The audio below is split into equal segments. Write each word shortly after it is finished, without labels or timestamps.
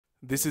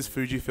This is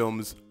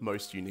Fujifilm's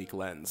most unique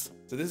lens.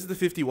 So this is the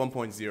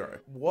 50-1.0.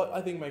 What I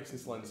think makes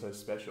this lens so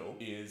special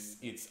is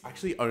it's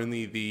actually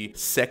only the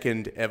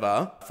second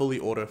ever fully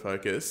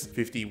autofocus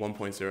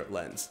 50-1.0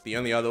 lens. The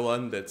only other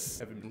one that's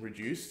ever been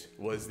produced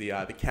was the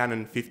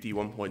Canon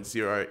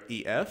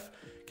 50-1.0 EF.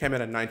 Came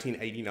out in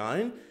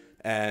 1989,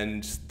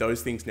 and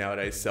those things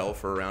nowadays sell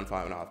for around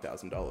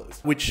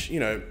 $5,500, which, you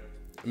know,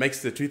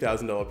 makes the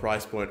 $2,000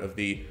 price point of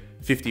the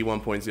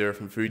 50-1.0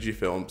 from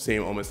Fujifilm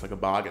seem almost like a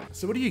bargain.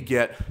 So what do you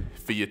get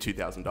for your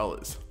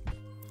 $2,000?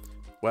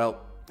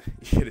 Well,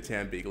 you get a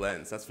damn big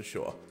lens, that's for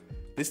sure.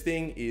 This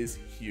thing is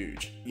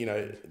huge. You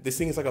know, this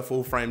thing is like a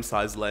full frame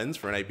size lens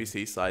for an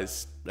APC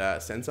size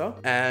sensor.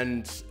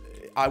 And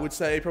I would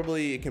say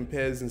probably it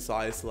compares in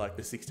size to like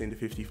the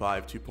 16-55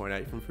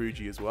 2.8 from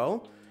Fuji as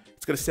well.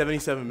 It's got a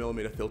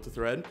 77mm filter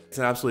thread. It's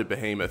an absolute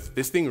behemoth.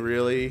 This thing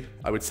really,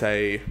 I would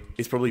say,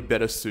 is probably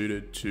better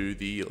suited to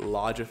the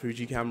larger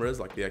Fuji cameras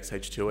like the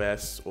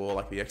X-H2S or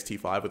like the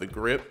X-T5 with a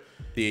grip.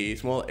 The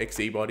smaller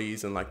XE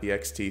bodies and like the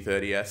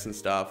X-T30S and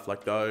stuff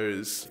like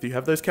those. If you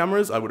have those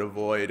cameras, I would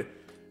avoid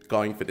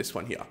going for this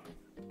one here.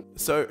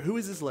 So who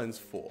is this lens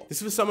for?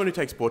 This is for someone who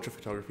takes portrait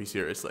photography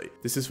seriously.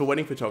 This is for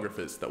wedding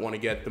photographers that want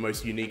to get the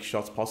most unique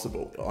shots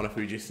possible on a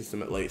Fuji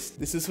system at least.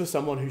 This is for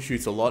someone who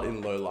shoots a lot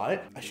in low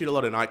light. I shoot a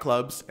lot of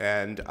nightclubs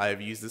and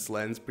I've used this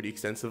lens pretty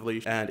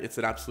extensively and it's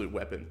an absolute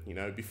weapon. You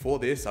know, before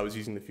this I was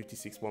using the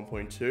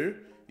 56-1.2,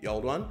 the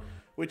old one,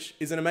 which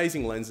is an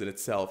amazing lens in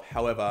itself.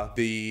 However,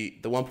 the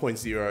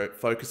 1.0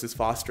 focuses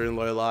faster in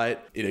low light.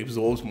 It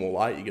absorbs more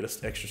light. You get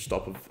an extra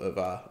stop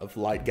of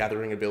light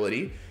gathering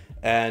ability.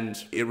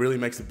 And it really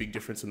makes a big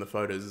difference in the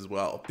photos as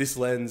well. This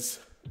lens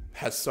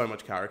has so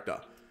much character.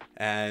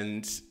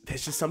 And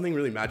there's just something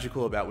really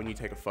magical about when you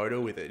take a photo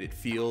with it. It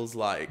feels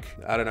like,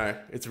 I don't know,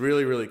 it's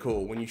really, really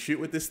cool. When you shoot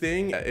with this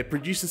thing, it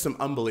produces some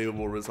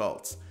unbelievable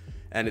results.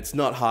 And it's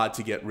not hard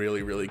to get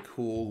really, really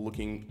cool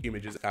looking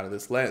images out of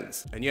this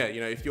lens. And yeah,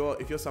 you know, if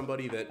you're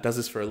somebody that does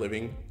this for a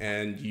living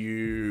and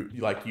you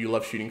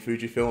love shooting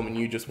Fujifilm and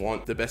you just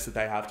want the best that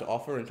they have to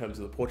offer in terms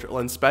of the portrait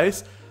lens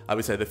space, I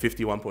would say the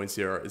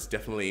 50-1.0 is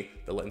definitely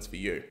the lens for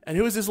you. And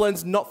who is this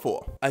lens not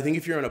for? I think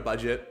if you're on a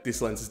budget,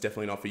 this lens is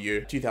definitely not for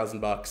you.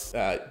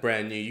 $2,000,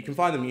 brand new. You can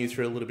find them used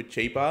for a little bit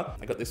cheaper.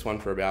 I got this one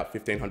for about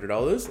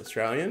 $1,500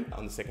 Australian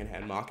on the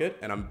secondhand market,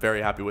 and I'm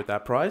very happy with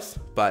that price.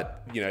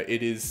 But you know,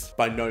 it is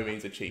by no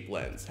means a cheap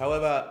lens.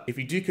 However, if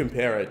you do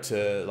compare it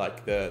to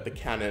like the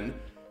Canon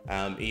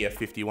EF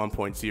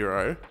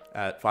 50-1.0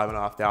 at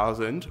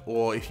 $5,500,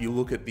 or if you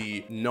look at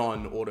the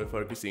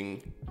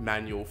non-autofocusing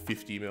manual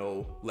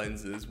 50mm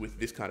lenses with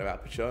this kind of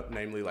aperture,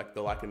 namely like the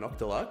Leica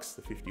Noctilux,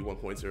 the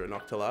 50-1.0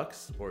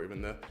 Noctilux, or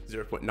even the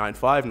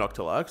 0.95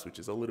 Noctilux, which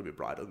is a little bit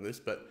brighter than this,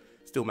 but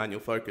still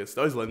manual focus,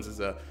 those lenses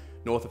are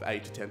north of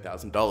 $8,000 to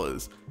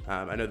 $10,000.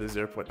 I know the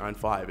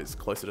 0.95 is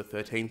closer to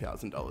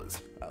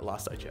 $13,000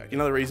 last I checked.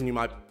 Another reason you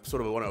might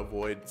sort of want to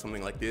avoid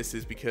something like this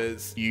is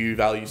because you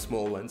value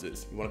small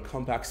lenses. You want a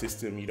compact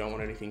system, you don't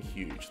want anything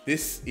huge.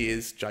 This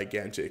is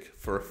gigantic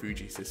for a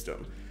Fuji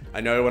system.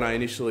 I know when I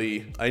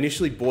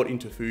initially bought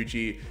into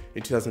Fuji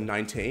in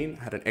 2019,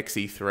 I had an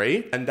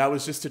XE3, and that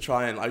was just to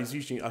try and, I was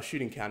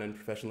shooting Canon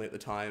professionally at the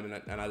time,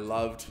 and I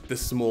loved the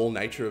small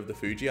nature of the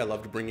Fuji. I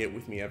loved bringing it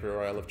with me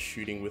everywhere. I loved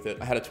shooting with it.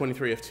 I had a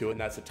 23f2, and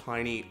that's a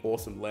tiny,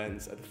 awesome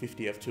lens, at the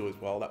 50f2 as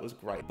well. That was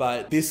great.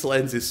 But this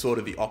lens is sort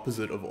of the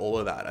opposite of all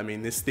of that. I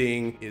mean, this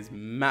thing is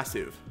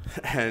massive,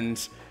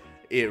 and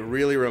it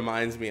really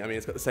reminds me, I mean,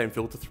 it's got the same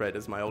filter thread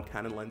as my old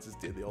Canon lenses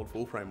did, the old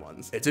full frame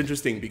ones. It's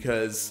interesting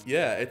because,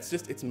 yeah, it's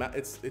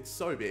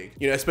so big.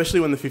 You know, especially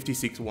when the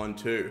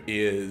 56-1.2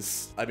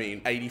 is, I mean,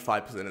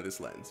 85% of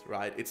this lens,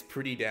 right? It's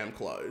pretty damn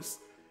close.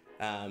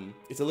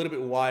 It's a little bit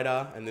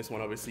wider, and this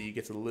one obviously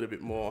gets a little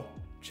bit more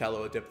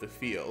shallower depth of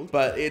field,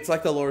 but it's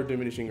like the law of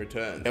diminishing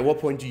return. At what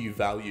point do you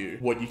value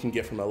what you can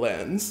get from a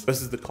lens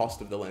versus the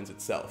cost of the lens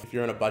itself? If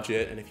you're on a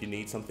budget and if you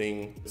need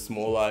something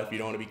smaller, if you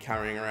don't want to be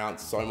carrying around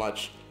so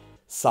much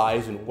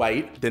size and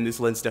weight, then this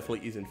lens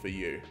definitely isn't for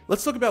you.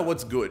 Let's talk about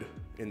what's good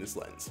in this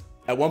lens.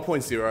 At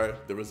 1.0,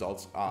 the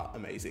results are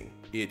amazing.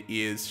 It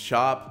is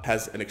sharp,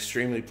 has an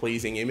extremely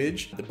pleasing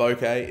image. The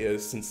bokeh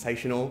is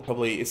sensational.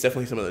 It's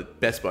definitely some of the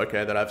best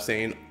bokeh that I've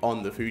seen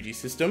on the Fuji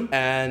system.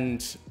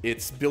 And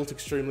it's built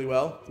extremely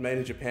well. It's made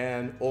in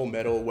Japan, all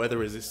metal, weather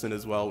resistant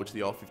as well, which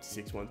the old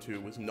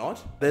 56-1.2 was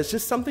not. There's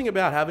just something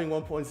about having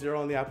 1.0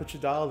 on the aperture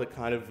dial that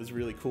kind of was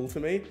really cool to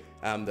me.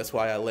 That's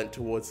why I lent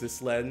towards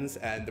this lens,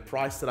 and the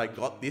price that I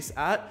got this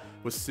at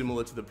was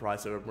similar to the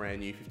price of a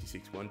brand new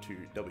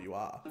 56-1.2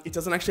 WR. It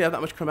doesn't actually have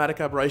that much chromatic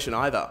aberration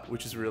either,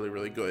 which is really,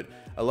 really good.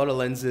 A lot of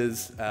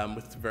lenses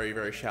with very,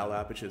 very shallow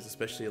apertures,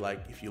 especially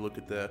like if you look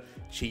at the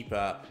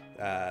cheaper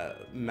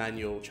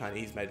manual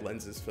Chinese-made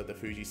lenses for the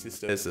Fuji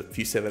system, there's a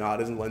few 7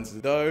 artisan lenses.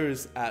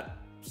 Those at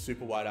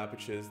super wide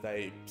apertures,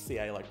 they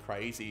CA like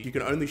crazy. You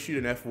can only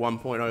shoot an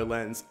f1.0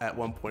 lens at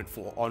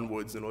 1.4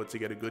 onwards in order to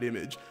get a good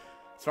image.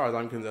 As far as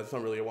I'm concerned, that's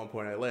not really a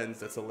 1.8 lens,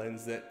 that's a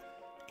lens that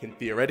can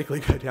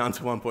theoretically go down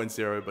to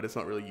 1.0, but it's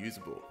not really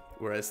usable.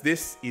 Whereas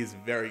this is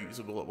very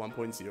usable at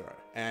 1.0.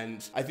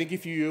 And I think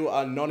if you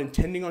are not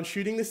intending on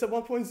shooting this at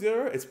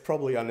 1.0, it's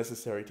probably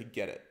unnecessary to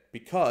get it,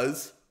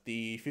 because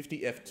the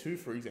 50f2,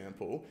 for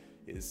example,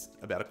 is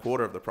about a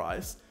quarter of the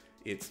price.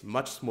 It's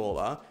much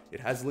smaller. It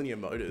has linear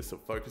motors, so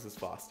it focuses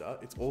faster.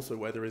 It's also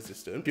weather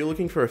resistant. If you're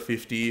looking for a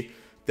 50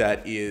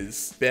 that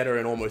is better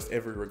in almost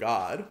every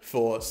regard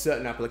for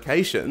certain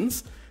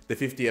applications, the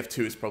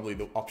 50f2 is probably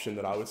the option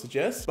that I would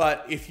suggest.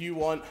 But if you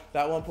want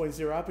that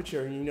 1.0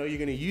 aperture and you know you're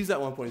going to use that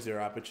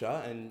 1.0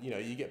 aperture and you know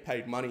you get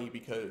paid money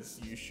because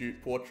you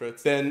shoot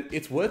portraits, then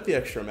it's worth the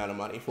extra amount of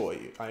money for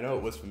you. I know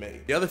it was for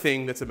me. The other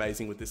thing that's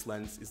amazing with this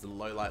lens is the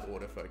low light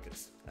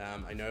autofocus.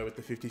 I know with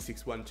the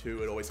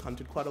 56-1.2 it always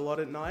hunted quite a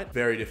lot at night.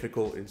 Very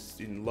difficult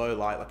in low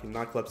light, like in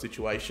nightclub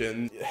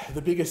situations.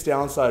 The biggest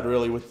downside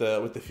really with the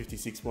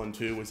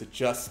 56-1.2 was it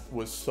just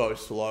was so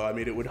slow. I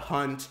mean, it would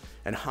hunt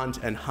and hunt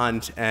and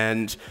hunt,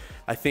 and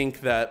I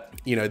think that,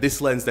 you know, this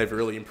lens, they've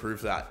really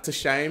improved that. It's a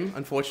shame,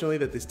 unfortunately,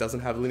 that this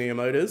doesn't have linear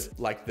motors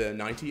like the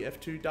 90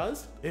 f2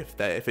 does. If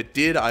it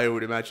did, I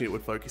would imagine it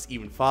would focus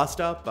even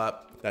faster,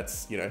 but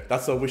that's, you know,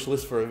 that's a wish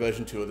list for a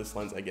version 2 of this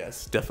lens, I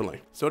guess,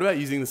 definitely. So what about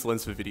using this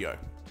lens for video?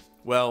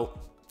 Well,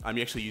 I'm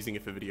actually using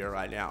it for video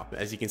right now.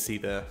 As you can see,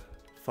 the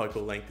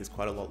focal length is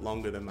quite a lot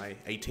longer than my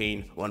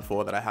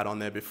 18-1.4 that I had on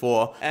there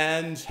before.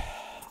 And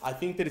I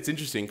think that it's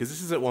interesting because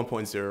this is at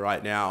 1.0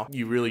 right now.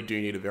 You really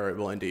do need a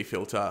variable ND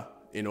filter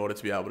in order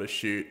to be able to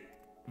shoot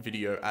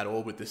video at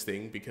all with this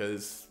thing,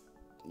 because,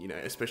 you know,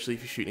 especially if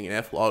you're shooting an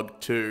f-log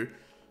to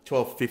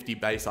 1250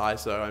 base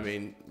ISO, I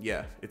mean,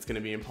 yeah, it's going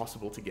to be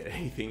impossible to get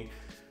anything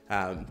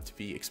to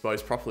be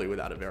exposed properly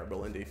without a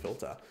variable ND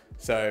filter.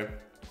 So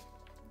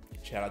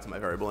shout out to my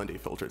variable ND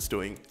filter. It's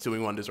doing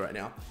wonders right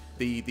now.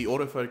 The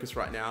autofocus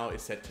right now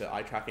is set to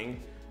eye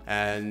tracking,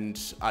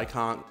 and I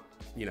can't,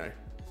 you know,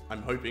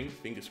 I'm hoping,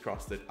 fingers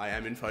crossed, that I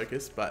am in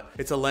focus, but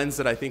it's a lens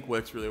that I think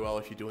works really well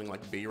if you're doing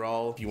like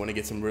B-roll, if you want to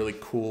get some really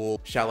cool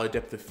shallow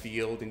depth of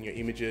field in your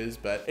images.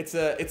 But it's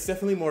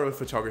definitely more of a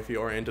photography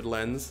oriented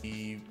lens.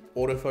 The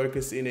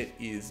autofocus in it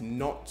is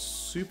not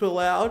super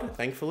loud.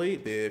 Thankfully,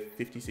 the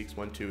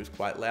 56-1.2 is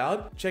quite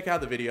loud. Check out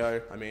the video.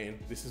 I mean,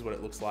 this is what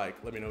it looks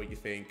like. Let me know what you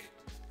think.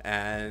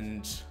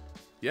 And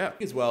yeah,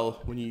 as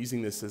well, when you're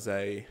using this as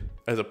a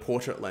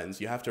portrait lens,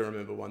 you have to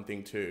remember one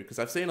thing too, because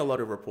I've seen a lot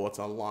of reports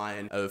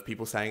online of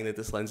people saying that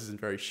this lens isn't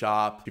very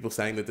sharp, people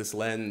saying that this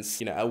lens,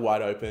 you know, at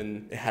wide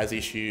open, it has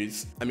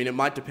issues. I mean, it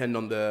might depend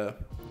on the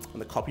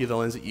copy of the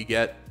lens that you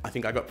get. I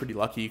think I got pretty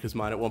lucky because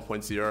mine at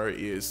 1.0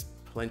 is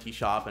plenty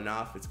sharp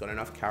enough, it's got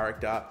enough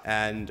character,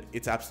 and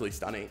it's absolutely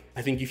stunning.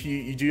 I think if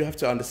you do have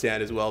to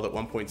understand as well that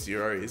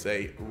 1.0 is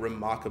a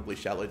remarkably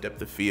shallow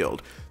depth of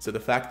field. So the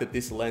fact that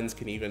this lens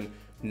can even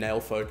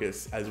nail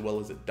focus as well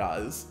as it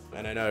does,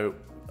 and I know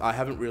I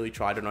haven't really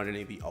tried it on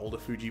any of the older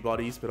Fuji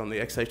bodies, but on the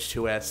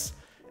X-H2S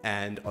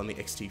and on the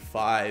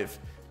X-T5,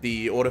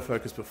 the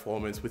autofocus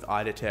performance with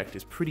eye detect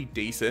is pretty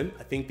decent.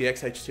 I think the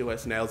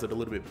X-H2S nails it a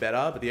little bit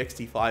better, but the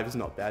X-T5 is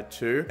not bad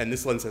too. And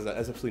this lens has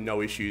absolutely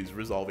no issues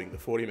resolving the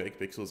 40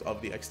 megapixels of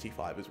the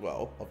X-T5 as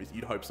well. Obviously,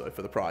 you'd hope so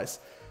for the price.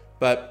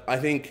 But I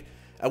think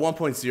at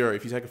 1.0,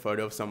 if you take a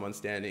photo of someone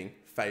standing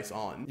face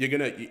on, you're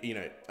gonna, you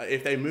know,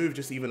 if they move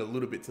just even a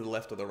little bit to the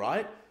left or the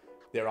right,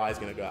 their eye's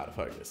gonna go out of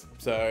focus.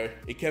 So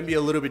it can be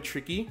a little bit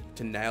tricky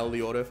to nail the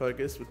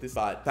autofocus with this,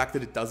 but the fact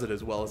that it does it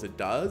as well as it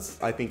does,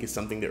 I think is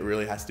something that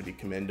really has to be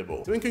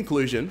commendable. So in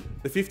conclusion,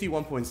 the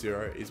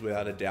 50-1.0 is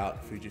without a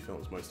doubt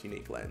Fujifilm's most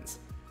unique lens.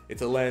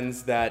 It's a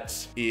lens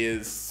that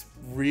is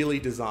really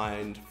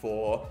designed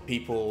for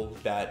people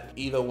that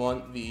either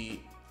want the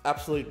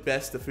absolute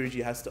best that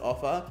Fuji has to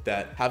offer,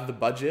 that have the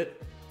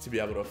budget to be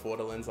able to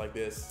afford a lens like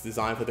this,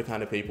 designed for the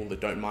kind of people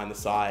that don't mind the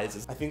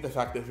size. I think the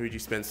fact that Fuji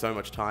spent so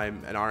much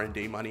time and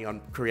R&D money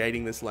on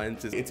creating this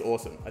lens, it's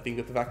awesome. I think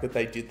that the fact that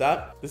they did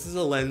that, this is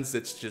a lens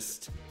that's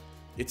just,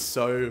 it's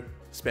so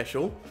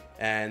special,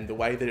 and the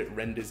way that it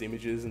renders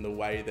images and the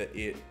way that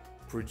it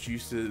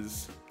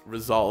produces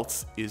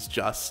results is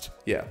just,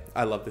 yeah,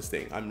 I love this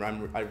thing.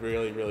 I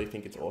really, really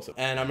think it's awesome.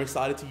 And I'm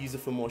excited to use it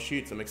for more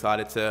shoots. I'm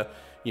excited to,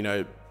 you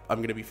know, I'm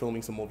going to be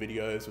filming some more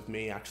videos with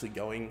me actually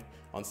going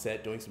on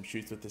set, doing some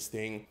shoots with this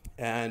thing,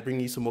 and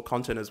bringing you some more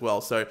content as well.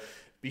 So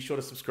be sure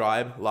to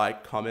subscribe,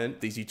 like,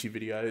 comment. These YouTube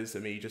videos are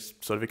me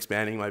just sort of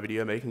expanding my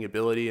video making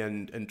ability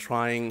and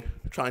trying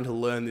to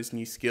learn this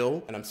new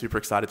skill. And I'm super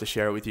excited to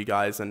share it with you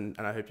guys, and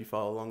I hope you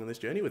follow along on this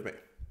journey with me.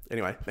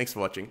 Anyway, thanks for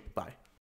watching. Bye.